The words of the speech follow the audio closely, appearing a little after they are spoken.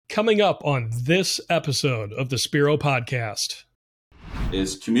Coming up on this episode of the Spiro Podcast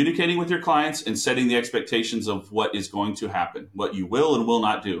is communicating with your clients and setting the expectations of what is going to happen, what you will and will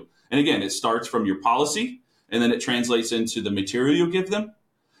not do. And again, it starts from your policy, and then it translates into the material you give them,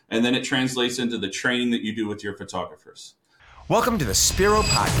 and then it translates into the training that you do with your photographers. Welcome to the Spiro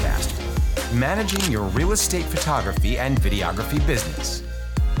Podcast, managing your real estate photography and videography business.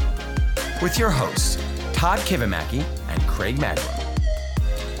 With your hosts, Todd Kivimaki and Craig Magrum.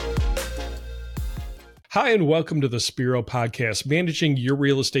 Hi, and welcome to the Spiro Podcast, managing your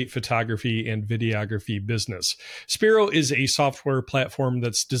real estate photography and videography business. Spiro is a software platform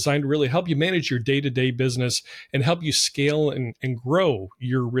that's designed to really help you manage your day-to-day business and help you scale and grow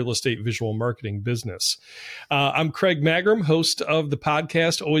your real estate visual marketing business. I'm Craig Magrum, host of the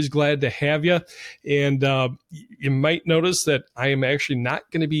podcast. Always glad to have you. And you might notice that I am actually not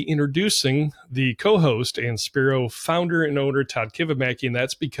going to be introducing the co-host and Spiro founder and owner, Todd Kivimaki, and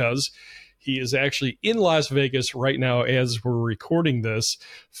that's because he is actually in Las Vegas right now as we're recording this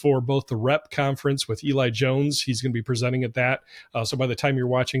for both the REPP conference with Eli Jones. He's going to be presenting at that. So by the time you're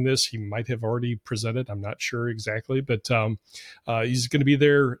watching this, he might have already presented. I'm not sure exactly, but he's going to be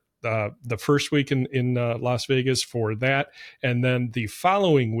there the first week in Las Vegas for that. And then the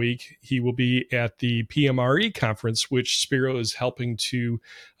following week, he will be at the PMRE conference, which Spiro is helping to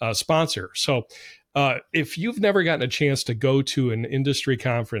sponsor. So if you've never gotten a chance to go to an industry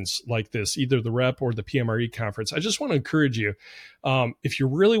conference like this, either the REPP or the PMRE conference, I just want to encourage you, if you're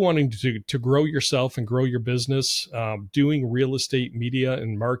really wanting to grow yourself and grow your business, doing real estate media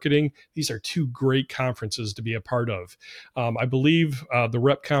and marketing, these are two great conferences to be a part of. I believe the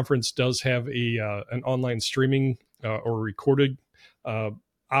REPP conference does have an online streaming or recorded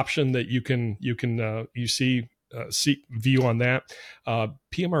option that you see view on that.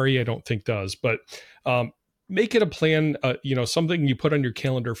 PMRE, I don't think does, but make it a plan, something you put on your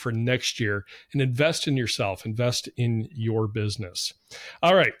calendar for next year and invest in yourself, invest in your business.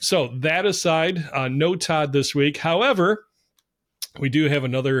 All right. So that aside, no Todd this week. However, we do have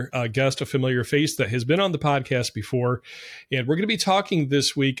another guest, a familiar face that has been on the podcast before, and we're going to be talking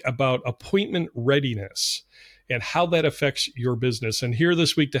this week about appointment readiness and how that affects your business. And here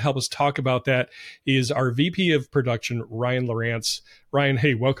this week to help us talk about that is our VP of Production, Ryan Lieurance. Ryan,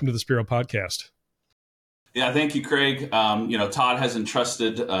 hey, welcome to the Spiro Podcast. Yeah, thank you, Craig. Todd has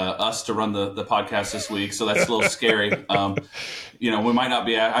entrusted us to run the podcast this week, so that's a little scary. I might not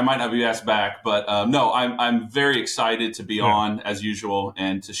be asked back, but no, I'm very excited to be on as usual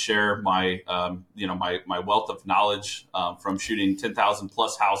and to share my my wealth of knowledge from shooting 10,000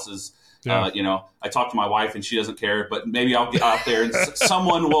 plus houses. Yeah. I talk to my wife and she doesn't care, but maybe I'll get out there and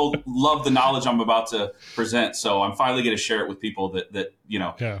someone will love the knowledge I'm about to present. So I'm finally going to share it with people that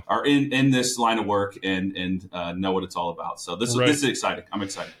are in this line of work and know what it's all about. So this is exciting. I'm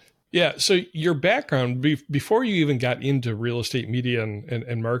excited. Yeah. So your background, before you even got into real estate media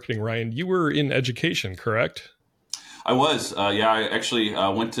and marketing, Ryan, you were in education, correct? I was. I actually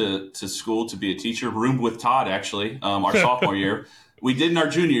went to school to be a teacher, roomed with Todd, actually, our sophomore year. We did in our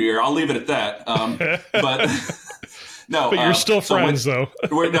junior year. I'll leave it at that. But no. But you're still friends, though.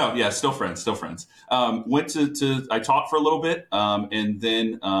 Still friends. I taught for a little bit, and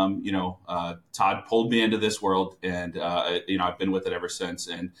then Todd pulled me into this world, and I've been with it ever since.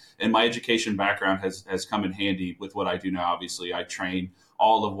 And my education background has come in handy with what I do now. Obviously, I train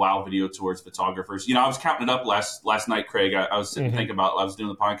all of WOW Video Tours photographers. I was counting it up last night, Craig. I was sitting thinking about. I was doing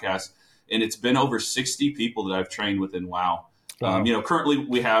the podcast, and it's been over 60 people that I've trained within WOW. Wow. Currently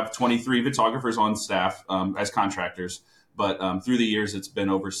we have 23 photographers on staff as contractors, but through the years it's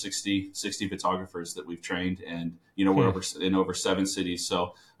been over 60 photographers that we've trained, and we're in over 7 cities.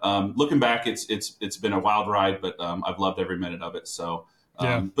 So looking back, it's been a wild ride, but I've loved every minute of it. So,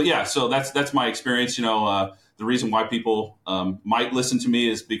 so that's my experience. The reason why people might listen to me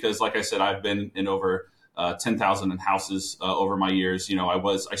is because, like I said, I've been in over 10,000 houses over my years.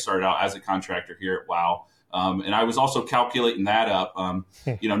 I started out as a contractor here at WOW. And I was also calculating that up.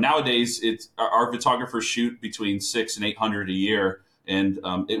 Nowadays our photographers shoot between 600 and 800 a year, and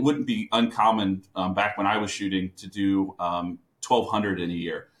it wouldn't be uncommon back when I was shooting to do 1,200 in a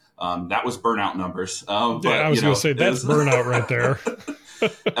year. That was burnout numbers. I was going to say that's burnout right there.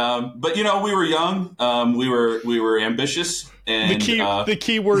 But we were young. We were ambitious. And the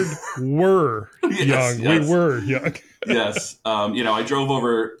key word were young. Yes. We were young. Yes. I drove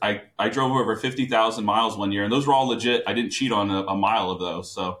over 50,000 miles one year, and those were all legit. I didn't cheat on a mile of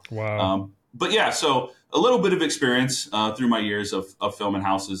those. So, wow. So a little bit of experience through my years of filming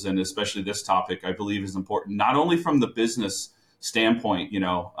houses, and especially this topic, I believe is important, not only from the business standpoint,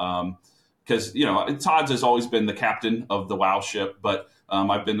 because Todd's has always been the captain of the WOW ship, but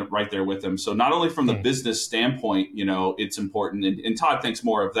I've been right there with him. So not only from the business standpoint, it's important, and Todd thinks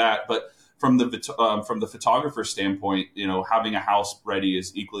more of that, but from the photographer standpoint, having a house ready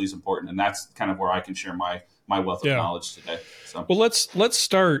is equally as important, and that's kind of where I can share my wealth of knowledge today. So. Well, let's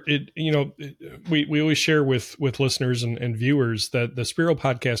start. We always share with listeners and viewers that the Spiro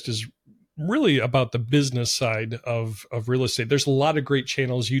podcast is really about the business side of real estate. There's a lot of great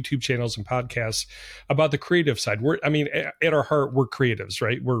channels, YouTube channels and podcasts about the creative side. At our heart, we're creatives,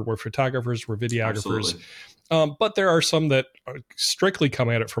 right? We're photographers, we're videographers. But there are some that strictly come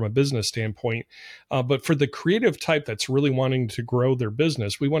at it from a business standpoint. But for the creative type that's really wanting to grow their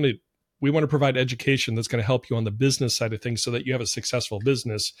business, we want to provide education that's going to help you on the business side of things so that you have a successful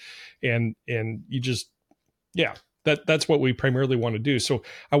business. And you just, that's what we primarily want to do. So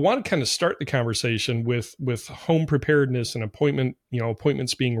I want to kind of start the conversation with home preparedness and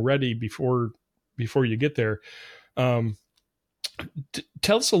appointments being ready before you get there.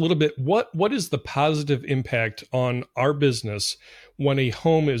 Tell us a little bit, what is the positive impact on our business when a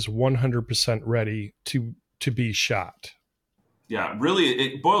home is 100% ready to be shot? Yeah, really,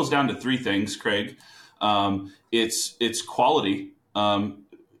 it boils down to three things, Craig. It's quality.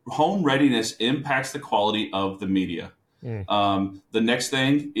 Home readiness impacts the quality of the media. The next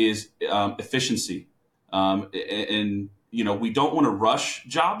thing is efficiency. And we don't want to rush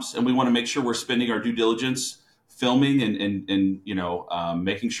jobs, and we want to make sure we're spending our due diligence filming and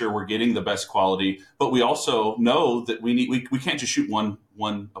making sure we're getting the best quality. But we also know that we can't just shoot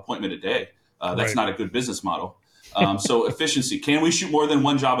one appointment a day. That's not a good business model. So efficiency, can we shoot more than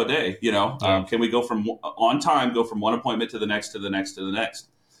one job a day? Can we go from one appointment to the next, to the next, to the next?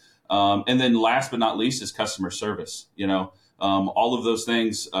 And then last but not least is customer service. All of those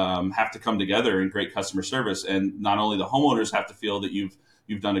things have to come together in great customer service. And not only the homeowners have to feel that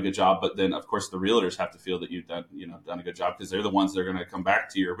you've done a good job, but then of course the realtors have to feel that you've done a good job, because they're the ones that are going to come back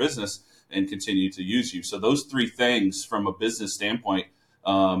to your business and continue to use you. So those three things from a business standpoint,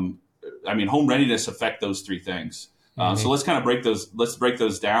 home readiness affect those three things. So let's kind of break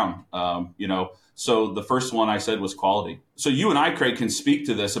those down. So the first one I said was quality. So you and I, Craig, can speak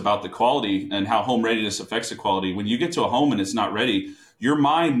to this about the quality and how home readiness affects the quality. When you get to a home and it's not ready, your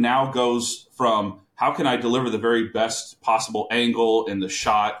mind now goes from how can I deliver the very best possible angle in the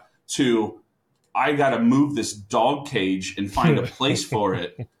shot to I got to move this dog cage and find a place for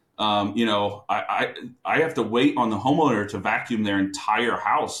it. I have to wait on the homeowner to vacuum their entire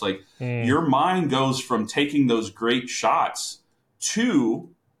house. Your mind goes from taking those great shots to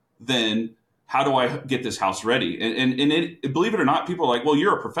then how do I get this house ready? And it, believe it or not, people are like, well,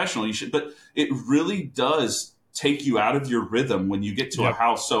 you're a professional, you should, but it really does take you out of your rhythm when you get to a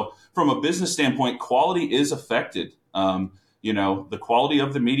house. So from a business standpoint, quality is affected. The quality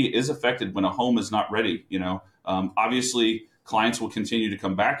of the media is affected when a home is not ready. Obviously clients will continue to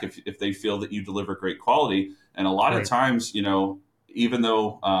come back if they feel that you deliver great quality. And a lot of times, even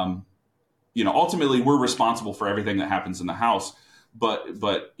though, ultimately we're responsible for everything that happens in the house,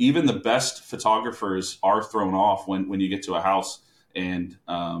 but even the best photographers are thrown off when you get to a house and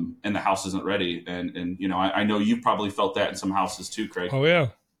the house isn't ready. And I know you've probably felt that in some houses too, Craig. Oh yeah.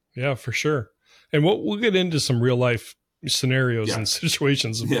 Yeah, for sure. And we'll get into some real life scenarios and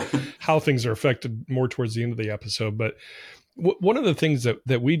situations of how things are affected more towards the end of the episode. But one of the things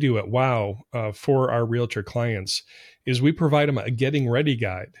that we do at WOW for our realtor clients is we provide them a getting ready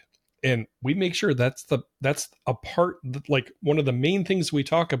guide. And we make sure that's a part, like one of the main things we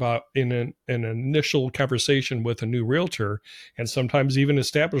talk about in an initial conversation with a new realtor, and sometimes even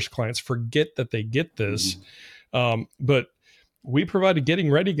established clients forget that they get this. But we provide a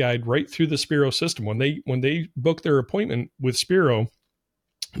getting ready guide right through the Spiro system. When they book their appointment with Spiro,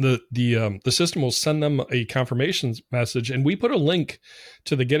 the system will send them a confirmation message, and we put a link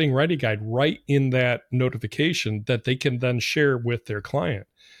to the getting ready guide right in that notification that they can then share with their client.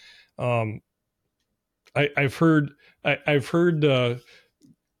 I've heard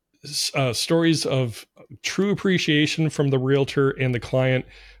stories of true appreciation from the realtor and the client,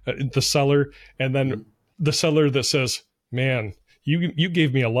 the seller, and then the seller that says, "Man, you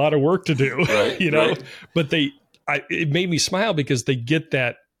gave me a lot of work to do," right. But it made me smile because they get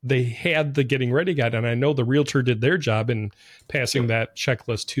that they had the getting ready guide, and I know the realtor did their job in passing that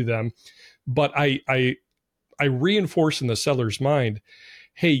checklist to them. But I reinforce in the seller's mind,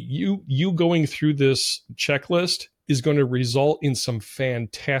 hey, you going through this checklist is going to result in some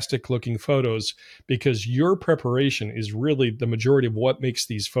fantastic looking photos, because your preparation is really the majority of what makes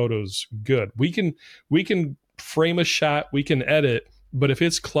these photos good. We can frame a shot, we can edit, but if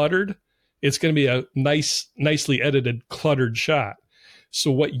it's cluttered, it's going to be a nicely edited cluttered shot.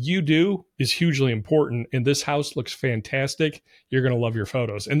 So what you do is hugely important, and this house looks fantastic. You're going to love your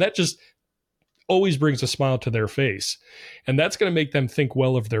photos. And that just always brings a smile to their face. And that's going to make them think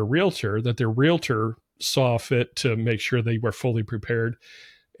well of their realtor, that their realtor saw fit to make sure they were fully prepared.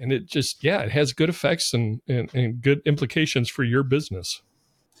 And it just, it has good effects and good implications for your business.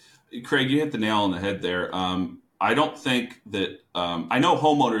 Craig, you hit the nail on the head there. I don't think that I know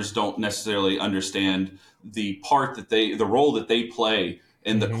homeowners don't necessarily understand the role that they play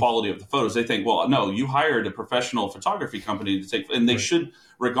in the quality of the photos. They think, well, no, you hired a professional photography company to take, and they should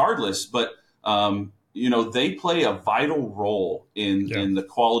regardless. But they play a vital role in the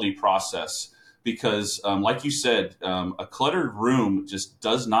quality process because, like you said, a cluttered room just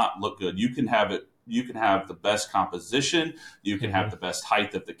does not look good. You can have the best composition, you can have the best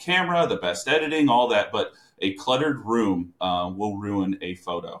height of the camera, the best editing, all that, but a cluttered room will ruin a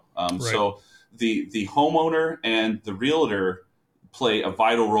photo. So the homeowner and the realtor play a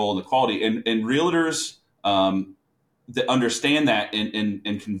vital role in the quality, and realtors that understand that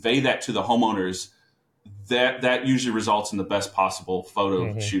and convey that to the homeowners. That usually results in the best possible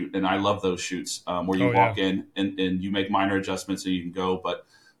photo shoot, and I love those shoots where you walk in and you make minor adjustments and you can go,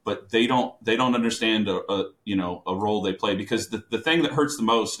 but they don't understand a role they play, because the thing that hurts the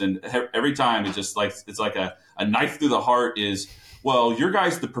most, and every time it's like a knife through the heart, is, well, your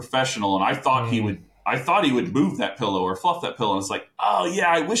guy's the professional, and I thought he would move that pillow or fluff that pillow, and it's like, oh yeah,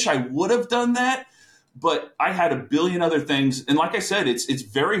 I wish I would have done that, but I had a billion other things. And like I said, it's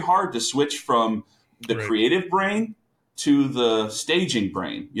very hard to switch from the creative brain to the staging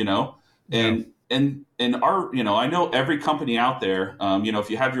brain, and our, I know every company out there, if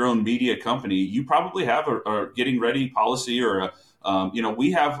you have your own media company, you probably have a getting ready policy, or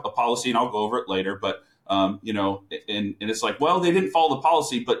we have a policy, and I'll go over it later, but and it's like, well, they didn't follow the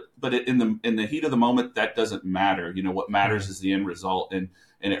policy, but in the heat of the moment, that doesn't matter. What matters is the end result. And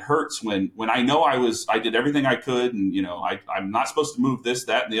it hurts when I know I did everything I could, and I'm not supposed to move this,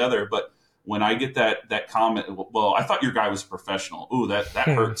 that, and the other, but when I get that comment, well, I thought your guy was a professional. Ooh, that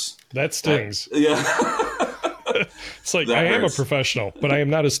hurts. That stings. It's like, That I am a hurts. professional, but I am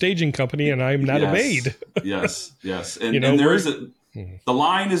not a staging company, and I am not a maid. yes. And there is the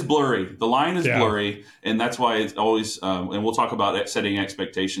line is blurry. The line is blurry, and that's why it's always. And we'll talk about setting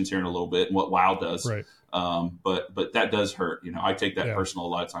expectations here in a little bit and what WOW does. Right. But that does hurt. I take that personal a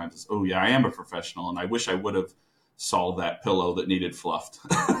lot of times. It's, oh yeah, I am a professional, and I wish I would have solved that pillow that needed fluffed.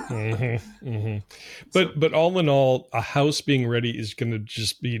 But all in all, a house being ready is going to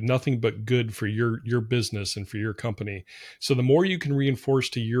just be nothing but good for your business and for your company. So the more you can reinforce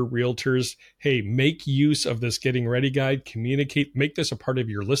to your realtors, hey, make use of this getting ready guide, communicate, make this a part of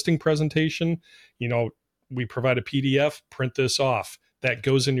your listing presentation. We provide a PDF, print this off. That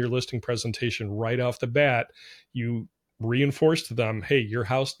goes in your listing presentation right off the bat. You reinforce to them, hey, your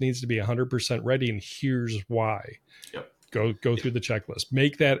house needs to be 100% ready, and here's why. Yep. Go through the checklist.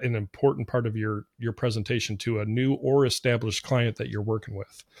 Make that an important part of your presentation to a new or established client that you're working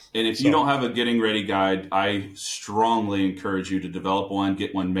with. And if you don't have a getting ready guide, I strongly encourage you to develop one,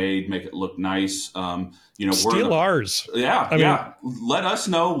 get one made, make it look nice. Steal ours. Yeah. Let us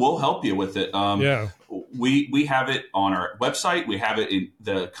know. We'll help you with it. We have it on our website. We have it in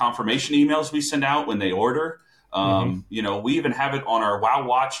the confirmation emails we send out when they order. We even have it on our WOW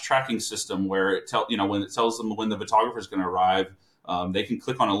Watch tracking system, where when it tells them when the photographer is going to arrive, they can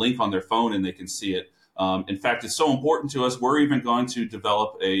click on a link on their phone and they can see it. In fact, it's so important to us, we're even going to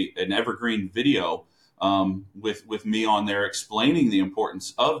develop an evergreen video with me on there explaining the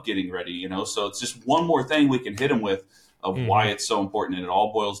importance of getting ready. So it's just one more thing we can hit them with of why it's so important, and it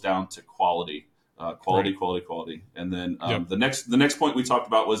all boils down to quality, quality. And then the next point we talked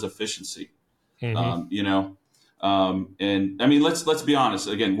about was efficiency. And I mean, let's be honest.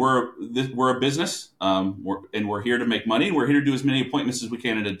 Again, we're a business, we're here to make money. We're here to do as many appointments as we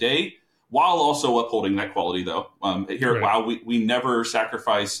can in a day, while also upholding that quality. Though here at WOW, we never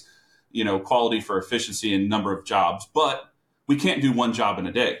sacrifice, quality for efficiency and number of jobs. But we can't do one job in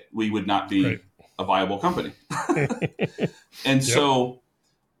a day. We would not be a viable company. And so,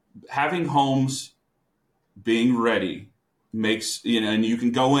 having homes being ready makes and you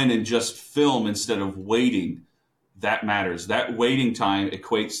can go in and just film instead of waiting. That matters. That waiting time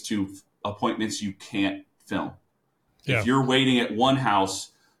equates to appointments you can't film. If you're waiting at one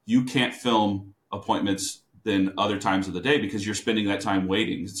house, you can't film appointments than other times of the day because you're spending that time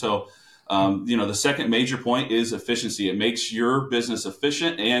waiting. So, the second major point is efficiency. It makes your business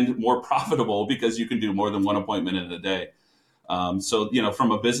efficient and more profitable because you can do more than one appointment in a day.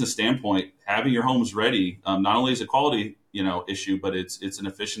 From a business standpoint, having your homes ready not only is a quality issue, but it's an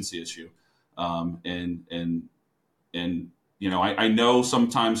efficiency issue. And I know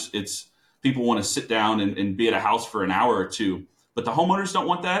sometimes it's people want to sit down and be at a house for an hour or two, but the homeowners don't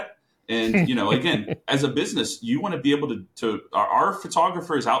want that. And, again, as a business, you want to be able to our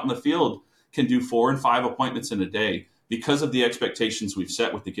photographers out in the field can do 4 and 5 appointments in a day because of the expectations we've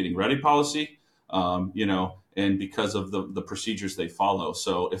set with the getting ready policy, and because of the procedures they follow.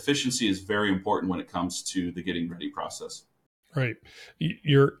 So efficiency is very important when it comes to the getting ready process. Right.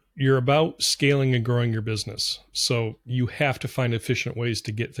 You're about scaling and growing your business. So you have to find efficient ways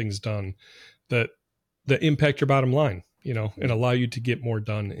to get things done that impact your bottom line, and allow you to get more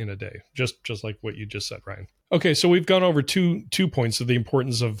done in a day. Just like what you just said, Ryan. Okay. So we've gone over two points of the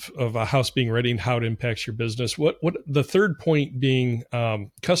importance of a house being ready and how it impacts your business. What the third point being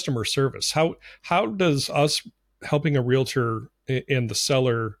customer service. How does us helping a realtor and the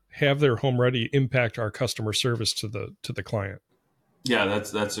seller have their home ready impact our customer service to the client? Yeah,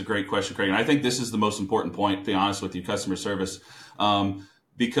 that's a great question, Craig. And I think this is the most important point, to be honest with you, customer service,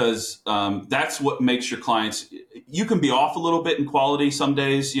 because that's what makes your clients. You can be off a little bit in quality some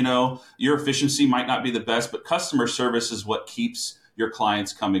days. Your efficiency might not be the best, but customer service is what keeps your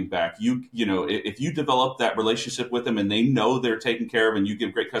clients coming back. If you develop that relationship with them and they know they're taken care of and you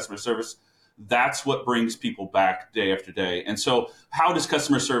give great customer service, that's what brings people back day after day. And so how is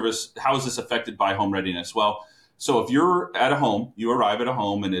this affected by home readiness? Well, so if you're at a home, you arrive at a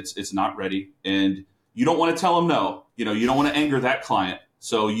home and it's not ready and you don't want to tell them no, you don't want to anger that client.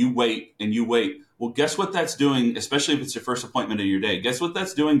 So you wait and you wait. Well, guess what that's doing, especially if it's your first appointment of your day, guess what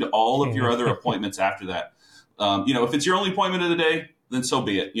that's doing to all of your other appointments after that? If it's your only appointment of the day, then so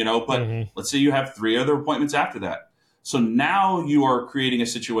be it, but let's say you have 3 other appointments after that. So now you are creating a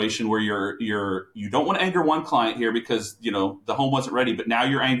situation where you don't want to anger one client here because, the home wasn't ready, but now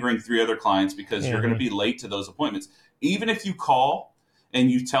you're angering 3 other clients because you're going to be late to those appointments. Even if you call and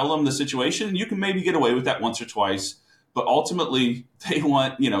you tell them the situation, you can maybe get away with that once or twice, but ultimately they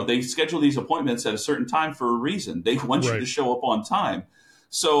want, they schedule these appointments at a certain time for a reason. They want you to show up on time.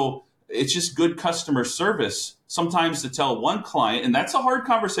 So it's just good customer service sometimes to tell one client, and that's a hard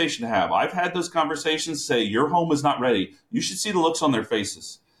conversation to have. I've had those conversations, say, your home is not ready. You should see the looks on their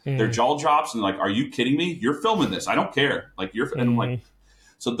faces. Their jaw drops and like, are you kidding me? You're filming this. I don't care. And I'm like,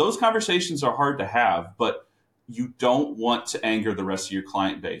 so those conversations are hard to have, but you don't want to anger the rest of your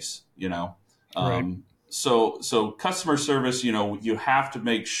client base, So customer service, you have to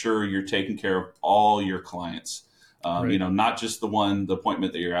make sure you're taking care of all your clients. Not just the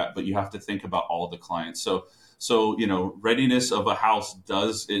appointment that you're at, but you have to think about all the clients. So readiness of a house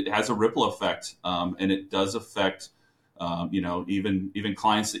has a ripple effect, and it does affect, even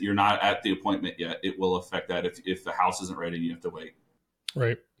clients that you're not at the appointment yet. It will affect that if the house isn't ready and you have to wait.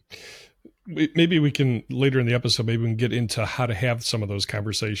 Right. Maybe we can later in the episode, maybe we can get into how to have some of those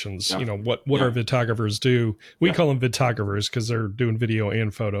conversations. Yeah. What our photographers do. We call them photographers because they're doing video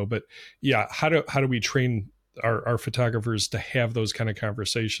and photo. But how do we train our photographers to have those kind of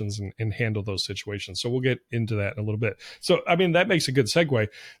conversations and handle those situations? So we'll get into that in a little bit. So that makes a good segue.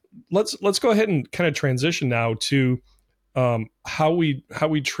 Let's go ahead and kind of transition now to how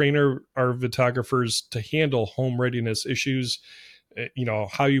we train our photographers to handle home readiness issues.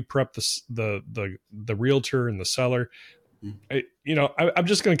 How you prep the realtor and the seller. I'm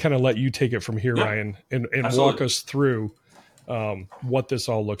just going to kind of let you take it from here, Ryan, and walk us through what this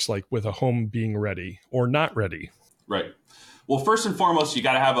all looks like with a home being ready or not ready. Right. Well, first and foremost, you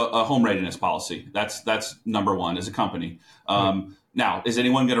got to have a home readiness policy. That's number one as a company. Now, is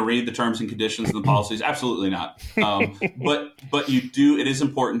anyone going to read the terms and conditions and the policies? Absolutely not. But you do. It is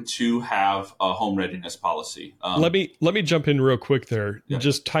important to have a home readiness policy. Let me jump in real quick there. Yeah.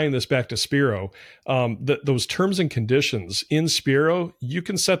 Just tying this back to Spiro, those terms and conditions in Spiro, you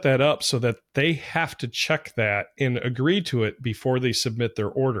can set that up so that they have to check that and agree to it before they submit their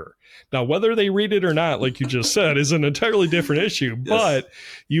order. Now, whether they read it or not, like you just said, is an entirely different issue. Yes. But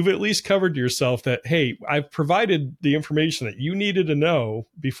you've at least covered yourself that, hey, I've provided the information that you needed to know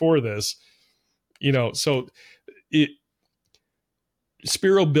before this. So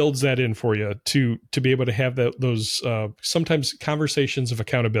Spiro builds that in for you to be able to have those sometimes conversations of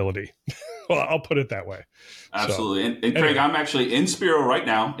accountability. Well, I'll put it that way. Absolutely. So, and Craig, I'm actually in Spiro right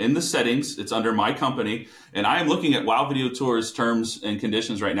now in the settings. It's under my company. And I am looking at Wow Video Tours terms and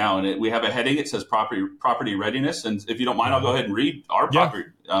conditions right now. And we have a heading. It says property readiness. And if you don't mind, I'll go ahead and read our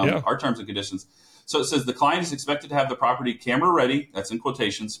our terms and conditions. So it says the client is expected to have the property camera ready, that's in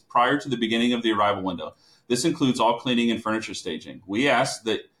quotations, prior to the beginning of the arrival window. This includes all cleaning and furniture staging. We ask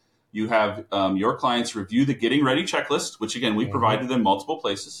that you have your clients review the getting ready checklist, which again, we provided them multiple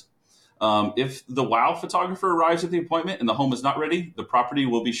places. If the WOW photographer arrives at the appointment and the home is not ready, the property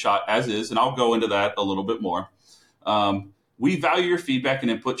will be shot as is, and I'll go into that a little bit more. We value your feedback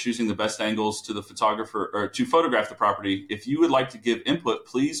and input choosing the best angles to the photographer or to photograph the property. If you would like to give input,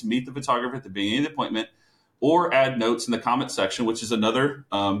 please meet the photographer at the beginning of the appointment or add notes in the comment section, which is another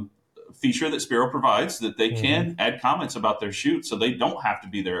feature that Spiro provides, that they can add comments about their shoot, so they don't have to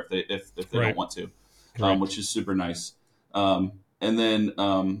be there if they don't want to, which is super nice. And then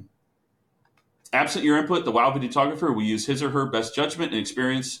absent your input, the WOW videographer will use his or her best judgment and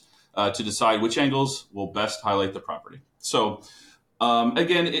experience to decide which angles will best highlight the property. So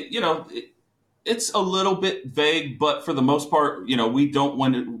again, it's a little bit vague, but for the most part,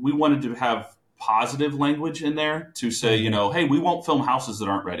 we wanted to have positive language in there to say, hey, we won't film houses that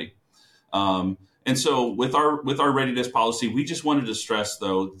aren't ready. And so with our readiness policy, we just wanted to stress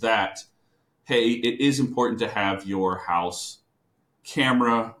though that, hey, it is important to have your house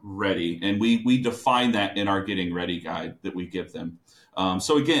camera ready. And we define that in our getting ready guide that we give them.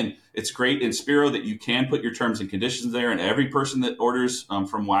 So again, it's great in Spiro that you can put your terms and conditions there, and every person that orders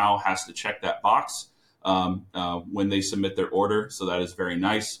from WOW has to check that box when they submit their order. So that is very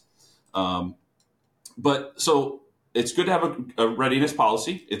nice. But so it's good to have a readiness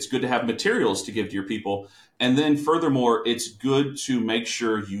policy. It's good to have materials to give to your people. And then furthermore, it's good to make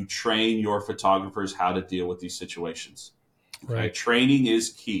sure you train your photographers how to deal with these situations. Okay? Right. Training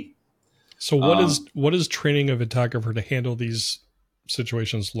is key. So what is training a photographer to handle these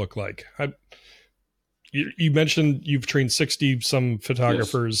situations look like? You mentioned you've trained 60 some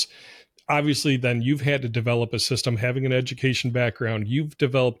photographers. Yes. Obviously, then you've had to develop a system, having an education background. You've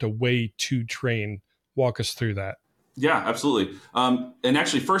developed a way to train. Walk us through that. Yeah, absolutely. And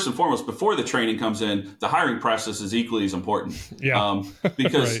actually, first and foremost, before the training comes in, the hiring process is equally as important. Yeah.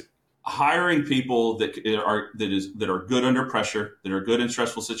 Because right. Hiring people that are good under pressure, that are good in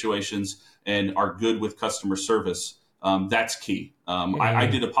stressful situations, and are good with customer service, that's key. I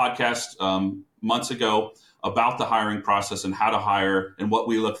did a podcast months ago about the hiring process and how to hire and what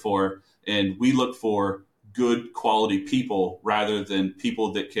we look for. And we look for good quality people rather than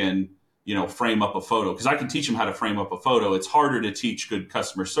people that can, frame up a photo. Because I can teach them how to frame up a photo. It's harder to teach good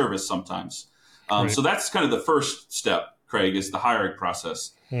customer service sometimes. Right. So that's kind of the first step, Craig, is the hiring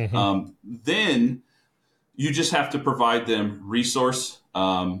process. Then you just have to provide them resources,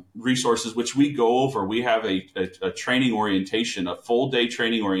 which we go over. We have a training orientation, a full day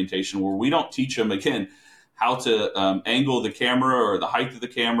training orientation, where we don't teach them, again, how to angle the camera or the height of the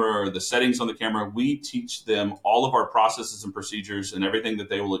camera or the settings on the camera. We teach them all of our processes and procedures and everything that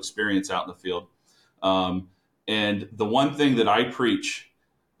they will experience out in the field. And the one thing that I preach,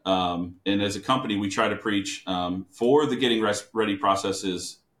 and as a company, we try to preach for the getting ready process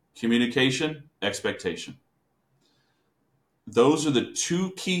is communication, expectation. Those are the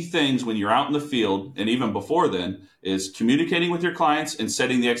two key things when you're out in the field, and even before then, is communicating with your clients and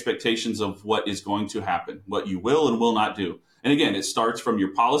setting the expectations of what is going to happen, what you will and will not do. And again, it starts from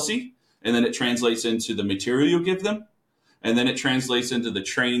your policy, and then it translates into the material you give them, and then it translates into the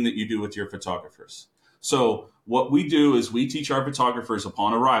training that you do with your photographers. So what we do is we teach our photographers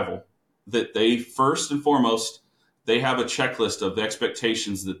upon arrival that they, first and foremost, they have a checklist of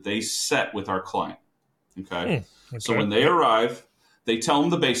expectations that they set with our client. Okay. So when they arrive, they tell them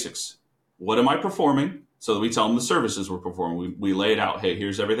the basics. What am I performing? So we tell them the services we're performing. We lay it out. Hey,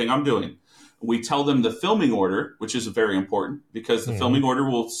 here's everything I'm doing. We tell them the filming order, which is very important because the filming order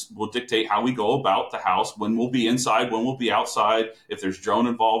will dictate how we go about the house, when we'll be inside, when we'll be outside, if there's drone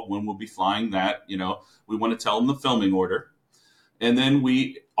involved, when we'll be flying that. We want to tell them the filming order. And then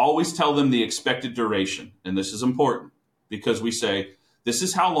we always tell them the expected duration. And this is important because we say, this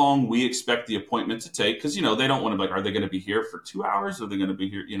is how long we expect the appointment to take. Because, they don't want to be like, are they going to be here for 2 hours? Are they going to be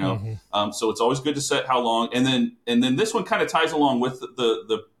here? So it's always good to set how long. And then this one kind of ties along with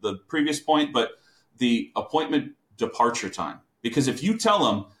the previous point, but the appointment departure time. Because if you tell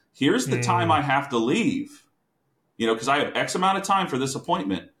them, here's the time I have to leave, because I have X amount of time for this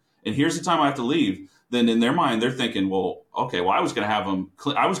appointment, and here's the time I have to leave, then in their mind, they're thinking, well, okay, I was going to have them,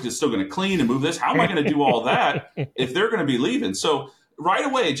 I was still going to clean and move this. How am I going to do all that if they're going to be leaving? So right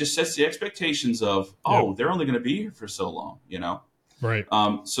away, it just sets the expectations of, they're only going to be here for so long, Right.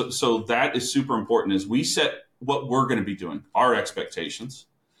 So that is super important, is we set what we're going to be doing, our expectations.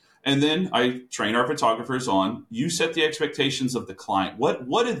 And then I train our photographers on, you set the expectations of the client.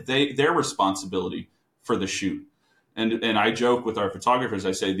 What is their responsibility for the shoot? And I joke with our photographers,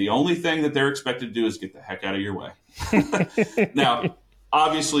 I say, the only thing that they're expected to do is get the heck out of your way. Now,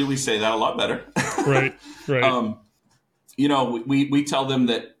 obviously, we say that a lot better. Right. We tell them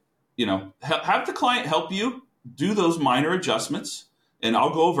that, have the client help you do those minor adjustments. And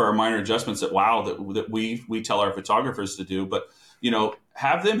I'll go over our minor adjustments at WOW that we tell our photographers to do. But,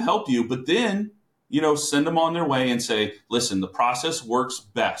 have them help you. But then send them on their way and say, listen, the process works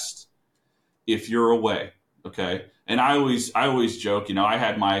best if you're away. Okay. And I always joke, I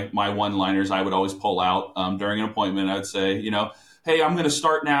had my one-liners I would always pull out during an appointment. I'd say, hey, I'm going to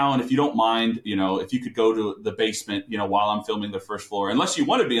start now. And if you don't mind, if you could go to the basement, while I'm filming the first floor, unless you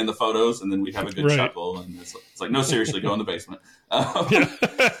want to be in the photos, and then we'd have a good chuckle. And it's like, no, seriously, go in the basement.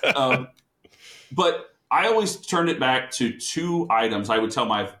 But I always turned it back to two items. I would tell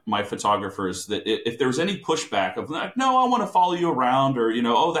my photographers that if there was any pushback of like, no, I want to follow you around, or,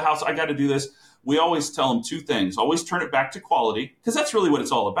 oh, the house, I got to do this. We always tell them two things. Always turn it back to quality, because that's really what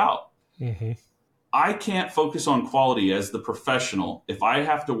it's all about. Mm-hmm. I can't focus on quality as the professional if I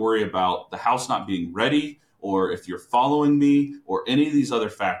have to worry about the house not being ready, or if you're following me, or any of these other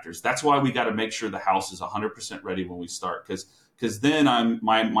factors. That's why we got to make sure the house is 100% ready when we start, because then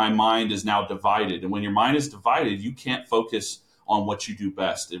my mind is now divided. And when your mind is divided, you can't focus on what you do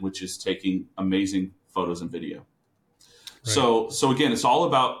best, which is taking amazing photos and video. Right. So again, it's all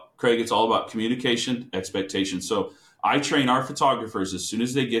about, Craig, it's all about communication, expectation. So I train our photographers as soon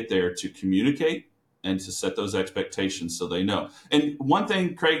as they get there to communicate and to set those expectations so they know. And one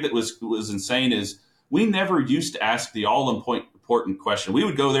thing, Craig, that was insane is we never used to ask the all-important question. We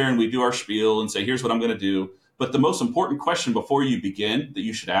would go there and we'd do our spiel and say, here's what I'm going to do. But the most important question before you begin that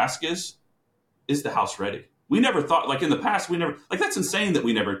you should ask is the house ready? We never thought, like in the past, that's insane that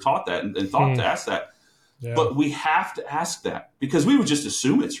we never taught that and thought to ask that. Yeah. But we have to ask that, because we would just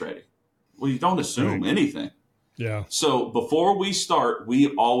assume it's ready. Well, you don't assume anything. Yeah. So before we start, we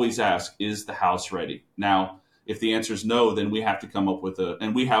always ask, is the house ready? Now, if the answer is no, then we have to come up with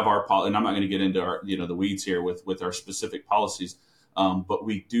and we have our, and I'm not going to get into our, the weeds here with our specific policies. But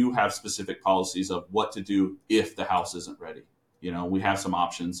we do have specific policies of what to do if the house isn't ready. We have some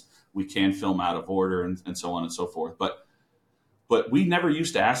options. We can film out of order and so on and so forth. But we never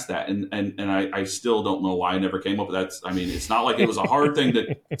used to ask that. And I still don't know why I never came up with that. I mean, it's not like it was a hard thing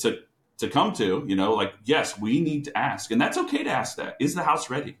to come to, yes, we need to ask. And that's okay to ask that. Is the house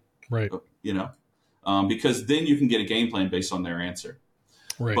ready? Right. Because then you can get a game plan based on their answer.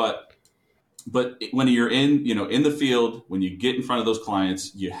 Right. But when you're in the field, when you get in front of those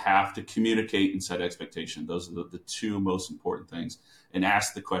clients, you have to communicate and set expectation. Those are the two most important things. And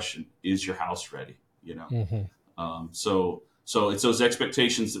ask the question, is your house ready? Mm-hmm. So it's those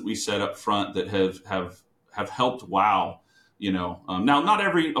expectations that we set up front that have helped wow. Now not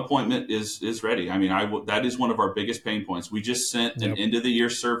every appointment is ready. I mean, that is one of our biggest pain points. We just sent an end of the year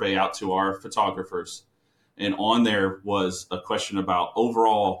survey out to our photographers. And on there was a question about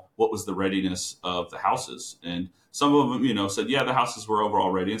overall, what was the readiness of the houses? And some of them, said, yeah, the houses were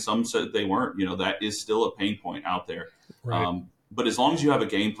overall ready. And some said they weren't. That is still a pain point out there. Right. But as long as you have a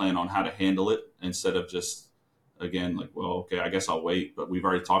game plan on how to handle it, instead of just, again, like, well, okay, I guess I'll wait. But we've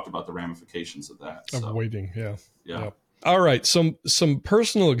already talked about the ramifications of that. Of waiting, yeah. All right, some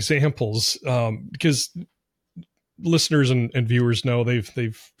personal examples, because listeners and viewers know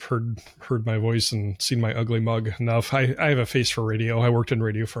they've heard my voice and seen my ugly mug enough. I have a face for radio. I worked in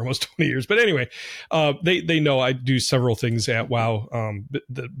radio for almost 20 years. But anyway, they know I do several things at WOW.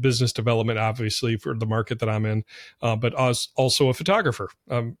 The business development, obviously, for the market that I'm in, but also a photographer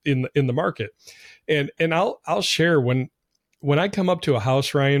in the market. And I'll share when I come up to a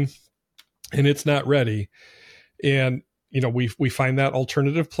house, Ryan, and it's not ready, and we find that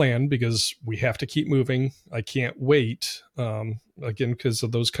alternative plan because we have to keep moving. I can't wait, again, because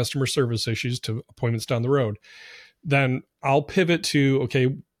of those customer service issues, to appointments down the road. Then I'll pivot to,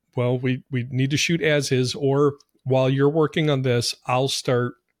 okay, well, we need to shoot as is, or while you're working on this, I'll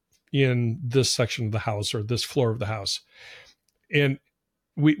start in this section of the house or this floor of the house. And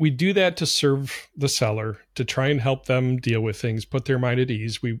we do that to serve the seller, to try and help them deal with things, put their mind at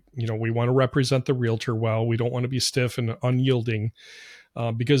ease. We want to represent the realtor well. We don't want to be stiff and unyielding,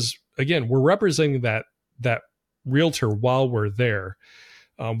 because again, we're representing that realtor while we're there.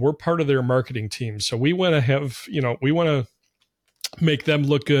 We're part of their marketing team. So we want to we want to make them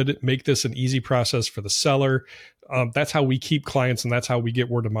look good, make this an easy process for the seller. That's how we keep clients, and that's how we get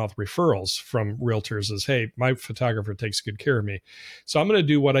word of mouth referrals from realtors is, hey, my photographer takes good care of me. So I'm going to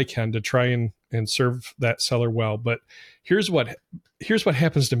do what I can to try and serve that seller well. But here's what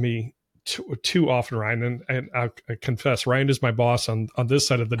happens to me too often, Ryan, and I confess, Ryan is my boss on this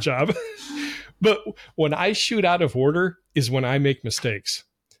side of the job. But when I shoot out of order is when I make mistakes.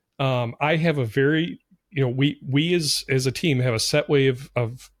 I have a very, we as a team have a set way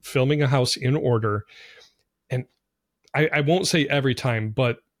of filming a house in order. And I won't say every time,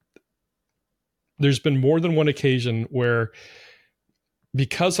 but there's been more than one occasion where,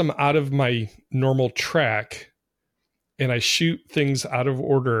 because I'm out of my normal track and I shoot things out of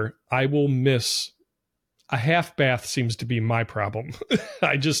order, I will miss a half bath seems to be my problem.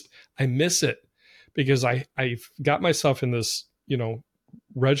 I miss it because I've got myself in this,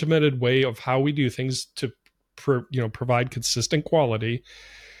 regimented way of how we do things to, provide consistent quality.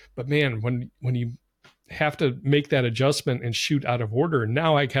 But man, when you have to make that adjustment and shoot out of order,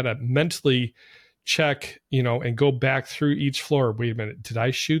 now I gotta mentally check, and go back through each floor. Wait a minute, did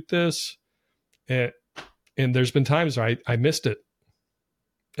I shoot this? And there's been times where I missed it.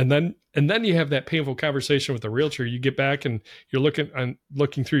 And then you have that painful conversation with the realtor. You get back and you're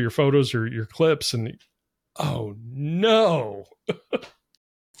looking through your photos or your clips, and oh no.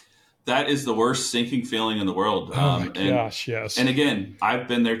 That is the worst sinking feeling in the world. Oh my gosh, yes. And again, I've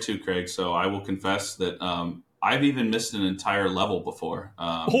been there too, Craig. So I will confess that I've even missed an entire level before.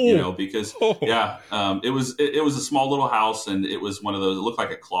 Because it was a small little house, and it was one of those. It looked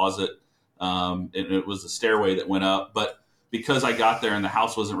like a closet, and it was a stairway that went up, but because I got there and the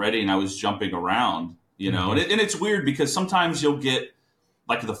house wasn't ready and I was jumping around, and it's weird because sometimes you'll get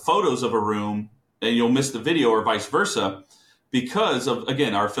like the photos of a room and you'll miss the video or vice versa because of,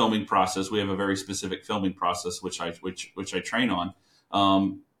 again, our filming process. We have a very specific filming process, which I train on.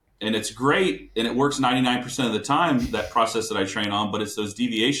 And it's great. And it works 99% of the time, that process that I train on, but it's those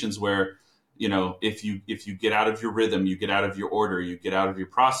deviations where, if you get out of your rhythm, you get out of your order, you get out of your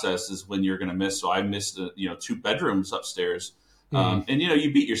process is when you're going to miss. So I missed, 2 bedrooms upstairs. And,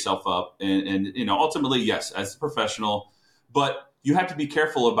 you beat yourself up and ultimately, yes, as a professional, but you have to be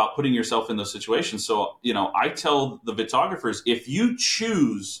careful about putting yourself in those situations. So, I tell the videographers, if you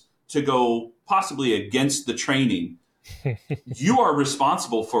choose to go possibly against the training, you are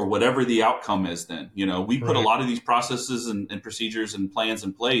responsible for whatever the outcome is then. We put a lot of these processes and procedures and plans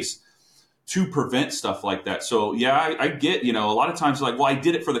in place to prevent stuff like that. So yeah, I get, a lot of times like, well, I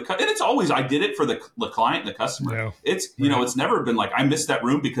did it for and it's always, I did it for the client and the customer. Yeah. It's, it's never been like, I missed that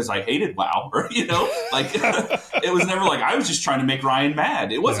room because I hated WOW or, like it was never like, I was just trying to make Ryan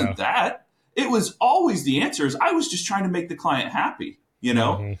mad. It wasn't that. It was always the answer is I was just trying to make the client happy,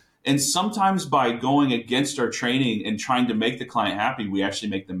 and sometimes by going against our training and trying to make the client happy, we actually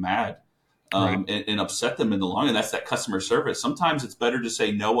make them mad. And upset them in the long run. That's that customer service. Sometimes it's better to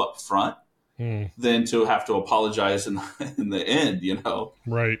say no up front than to have to apologize in the end,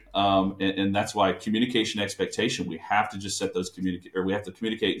 Right. And that's why communication expectation, we have to just set those we have to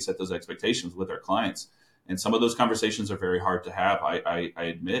communicate and set those expectations with our clients. And some of those conversations are very hard to have. I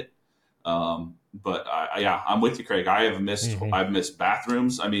admit. But I'm with you, Craig. I've missed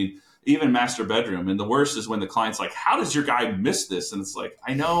bathrooms. I mean, even master bedroom. And the worst is when the client's like, how does your guy miss this? And it's like,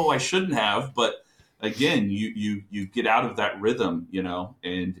 I know I shouldn't have, but again, you get out of that rhythm,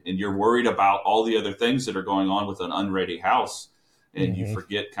 and you're worried about all the other things that are going on with an unready house, and you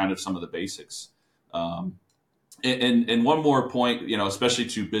forget kind of some of the basics. And one more point, especially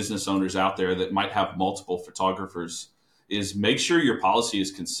to business owners out there that might have multiple photographers, is make sure your policy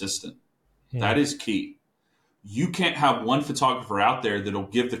is consistent. That is key. You can't have one photographer out there that'll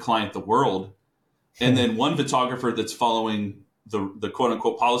give the client the world, and then one photographer that's following the quote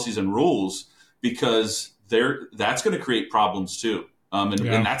unquote policies and rules, because that's going to create problems too. And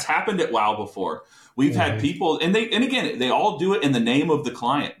that's happened at WOW before. We've had people, and again, they all do it in the name of the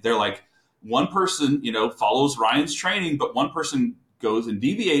client. They're like, one person, follows Ryan's training, but one person goes and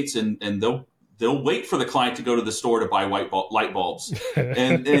deviates, and they'll wait for the client to go to the store to buy light bulbs.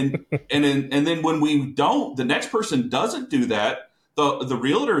 And then when we don't, the next person doesn't do that. The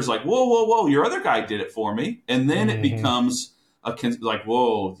realtor is like, whoa, your other guy did it for me. And then it becomes like,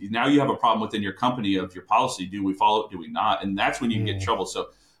 whoa, now you have a problem within your company of your policy. Do we follow it? Do we not? And that's when you can get in trouble. So,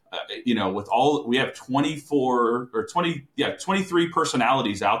 we have 23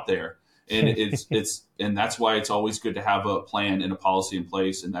 personalities out there. And and that's why it's always good to have a plan and a policy in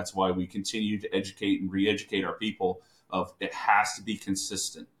place. And that's why we continue to educate and re-educate our people of it has to be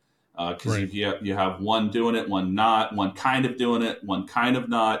consistent. Because if you have one doing it, one not, one kind of doing it, one kind of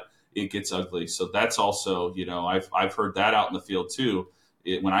not, it gets ugly. So that's also, I've heard that out in the field too.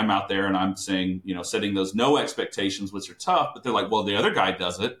 When I'm out there and I'm saying, setting those no expectations, which are tough, but they're like, well, the other guy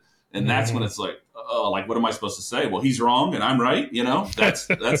does it. And that's when it's like, oh, like, what am I supposed to say? Well, he's wrong and I'm right. That's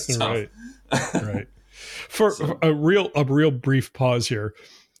tough. Right. For a real brief pause here,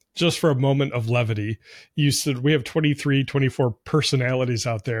 just for a moment of levity. You said we have 23, 24 personalities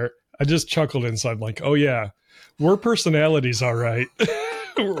out there. I just chuckled inside like, oh yeah, we're personalities. All right.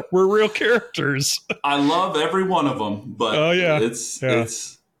 We're real characters. I love every one of them, but yep.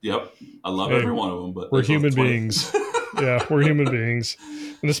 I love every one of them, but we're human beings. Yeah. We're human beings.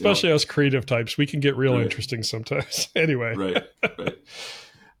 And especially us creative types, we can get real interesting sometimes. Anyway. Right.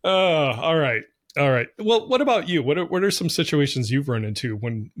 All right. Well, what about you? What are some situations you've run into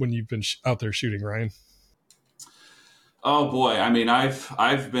when you've been out there shooting, Ryan? Oh boy. I mean,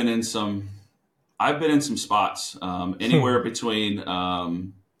 I've been in some spots, anywhere between,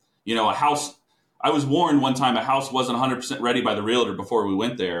 a house. I was warned one time a house wasn't 100% ready by the realtor before we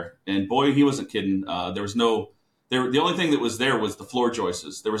went there. And boy, he wasn't kidding. There was the only thing that was there was the floor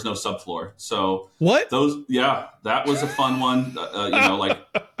joists. There was no subfloor. So What? that was a fun one.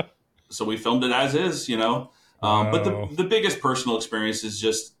 So we filmed it as is, Wow. But the biggest personal experience is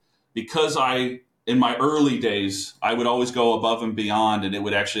just because in my early days, I would always go above and beyond, and it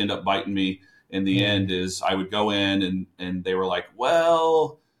would actually end up biting me in the end. Is I would go in and they were like,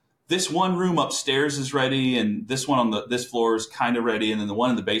 well, this one room upstairs is ready, and this one on this floor is kind of ready, and then the one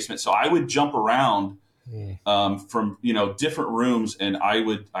in the basement. So I would jump around from different rooms, and I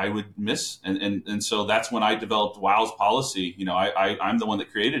would miss, and so that's when I developed WOW's policy. I'm the one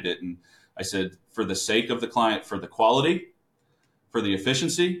that created it, and I said, for the sake of the client, for the quality, for the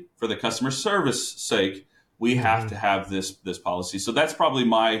efficiency, for the customer service sake, we have to have this policy. So that's probably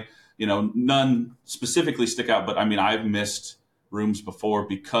my, none specifically stick out, but I mean, I've missed rooms before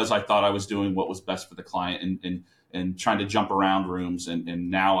because I thought I was doing what was best for the client and trying to jump around rooms. And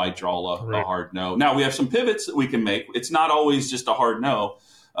now I draw a hard no. Now we have some pivots that we can make. It's not always just a hard no.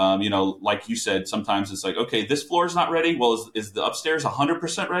 Like you said, sometimes it's like, okay, this floor is not ready. Well, is the upstairs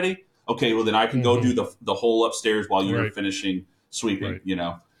 100% ready? Okay, well then I can go do the whole upstairs while you're finishing sweeping,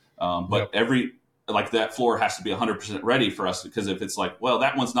 but like that floor has to be 100% ready for us, because if it's like, well,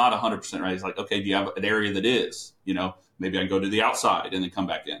 that one's not 100% ready, it's like, okay, do you have an area that is, maybe I can go to the outside and then come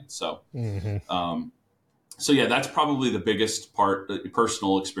back in. So, so yeah, that's probably the biggest part.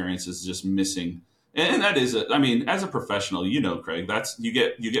 Personal experience is just missing. And that is I mean, as a professional, Craig, that's, you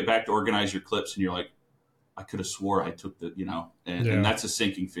get back to organize your clips and you're like, I could have swore I took the, and that's a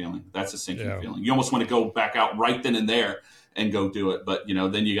sinking feeling. That's a sinking feeling. You almost want to go back out right then and there and go do it. But,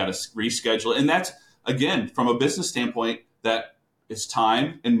 then you got to reschedule. And that's, again, from a business standpoint, that is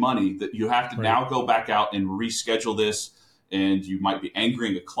time and money that you have to now go back out and reschedule this. And you might be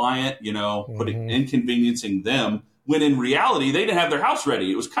angering a client, inconveniencing them, when in reality, they didn't have their house ready.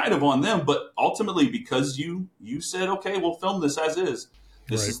 It was kind of on them. But ultimately, because you said, okay, we'll film this as is.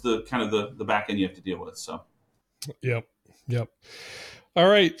 This is the kind of the back end you have to deal with. So, yep. All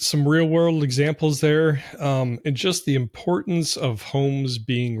right, some real world examples there, and just the importance of homes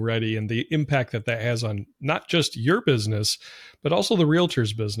being ready and the impact that has on not just your business, but also the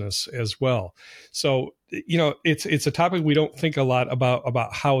realtor's business as well. So, it's a topic we don't think a lot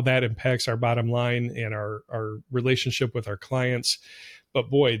about how that impacts our bottom line and our relationship with our clients. But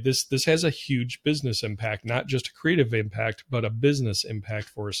boy, this has a huge business impact, not just a creative impact, but a business impact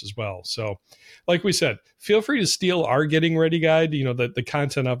for us as well. So like we said, feel free to steal our Getting Ready guide. The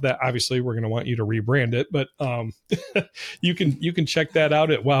content of that, obviously we're going to want you to rebrand it, but you can check that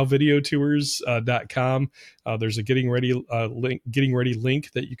out at wowvideotours.com. There's a Getting Ready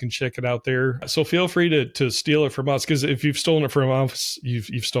link that you can check it out there. So feel free to steal it from us, because if you've stolen it from us,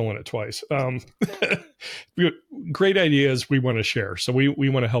 you've stolen it twice. Great ideas we want to share. So we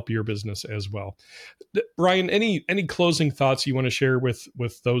want to help your business as well. Brian, any closing thoughts you want to share with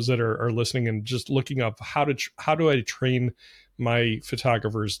those that are listening and just looking up how do I train my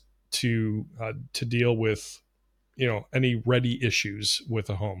photographers to deal with any ready issues with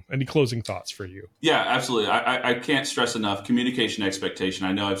a home? Any closing thoughts for you? Yeah, absolutely. I can't stress enough communication expectation.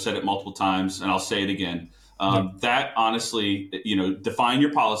 I know I've said it multiple times and I'll say it again. That honestly, define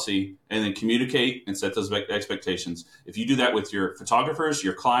your policy and then communicate and set those expectations. If you do that with your photographers,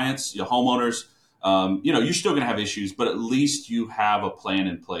 your clients, your homeowners, you're still going to have issues, but at least you have a plan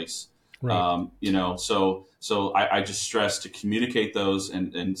in place. Right. So I just stress to communicate those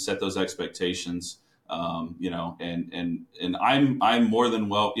and set those expectations. And I'm more than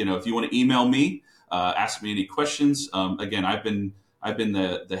well, if you want to email me, ask me any questions. Again, I've been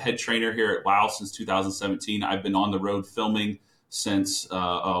the head trainer here at WOW since 2017. I've been on the road filming since,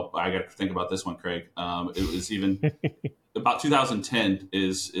 I got to think about this one, Craig. It was even about 2010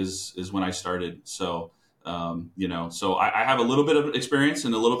 is when I started. So, so I have a little bit of experience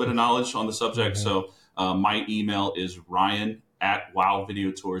and a little bit of knowledge on the subject. Mm-hmm. So my email is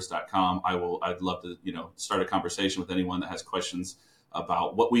ryan@wowvideotours.com. I'd love to, start a conversation with anyone that has questions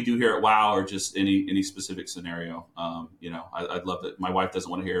about what we do here at WOW or just any specific scenario. I'd love to. My wife doesn't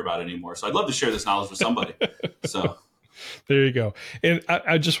want to hear about it anymore, so I'd love to share this knowledge with somebody. So there you go. And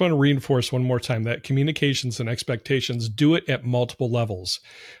I just want to reinforce one more time that communications and expectations, do it at multiple levels.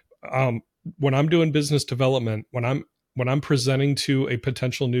 When I'm doing business development, when I'm presenting to a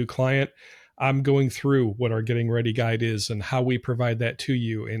potential new client, I'm going through what our Getting Ready guide is and how we provide that to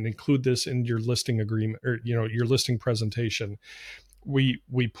you, and include this in your listing agreement or your listing presentation. We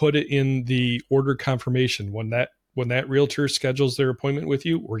put it in the order confirmation when that When that realtor schedules their appointment with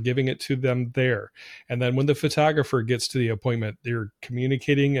you, we're giving it to them there. And then when the photographer gets to the appointment, they're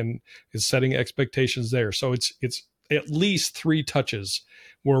communicating and is setting expectations there. So it's at least 3 touches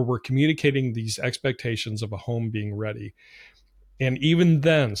where we're communicating these expectations of a home being ready. And even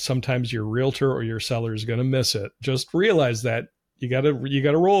then, sometimes your realtor or your seller is going to miss it. Just realize that you got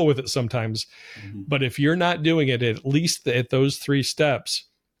to roll with it sometimes. Mm-hmm. But if you're not doing it at least at those 3 steps,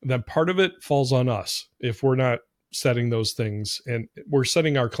 then part of it falls on us if we're not setting those things, and we're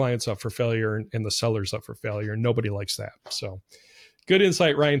setting our clients up for failure and the sellers up for failure. And nobody likes that. So good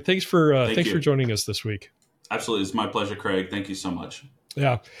insight, Ryan. Thanks for joining us this week. Absolutely. It's my pleasure, Craig. Thank you so much.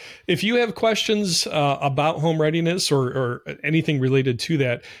 Yeah. If you have questions about home readiness or anything related to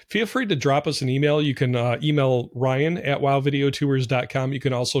that, feel free to drop us an email. You can email Ryan at wowvideotours.com. You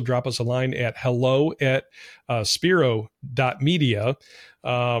can also drop us a line at hello@spiro.media.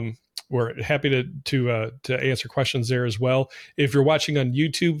 We're happy to answer questions there as well. If you're watching on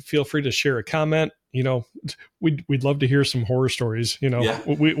YouTube, feel free to share a comment. You know, we'd love to hear some horror stories. You know, yeah.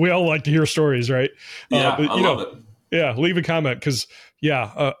 we all like to hear stories, right? Yeah, I love it. Yeah, leave a comment because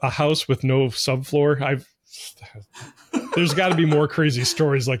a house with no subfloor. There's got to be more crazy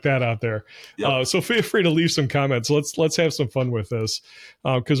stories like that out there. Yep. So feel free to leave some comments. Let's have some fun with this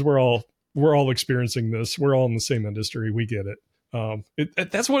because we're all experiencing this. We're all in the same industry. We get it.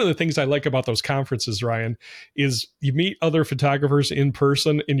 That's one of the things I like about those conferences, Ryan, is you meet other photographers in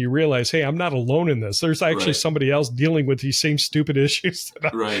person and you realize, hey, I'm not alone in this. There's actually somebody else dealing with these same stupid issues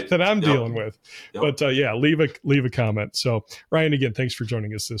that I'm dealing with. Yep. But leave a comment. So Ryan, again, thanks for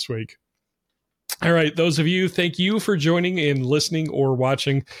joining us this week. All right. Those of you, thank you for joining and listening or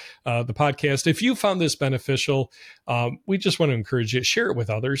watching the podcast. If you found this beneficial, we just want to encourage you, share it with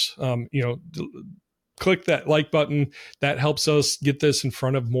others. Click that like button. That helps us get this in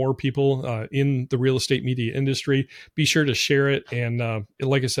front of more people in the real estate media industry. Be sure to share it. And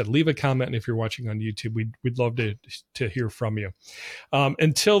like I said, leave a comment. And if you're watching on YouTube, we'd love to hear from you.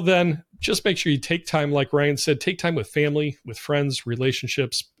 Until then, just make sure you take time, like Ryan said, take time with family, with friends,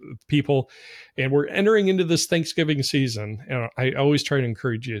 relationships, people. And we're entering into this Thanksgiving season. And I always try to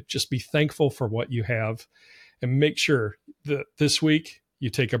encourage you, just be thankful for what you have and make sure that this week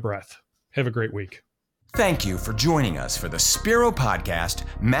you take a breath. Have a great week. Thank you for joining us for the Spiro Podcast,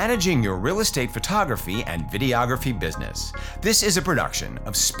 Managing Your Real Estate Photography and Videography Business. This is a production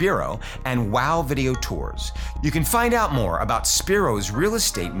of Spiro and Wow Video Tours. You can find out more about Spiro's real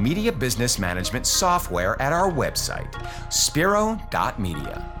estate media business management software at our website,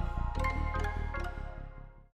 spiro.media.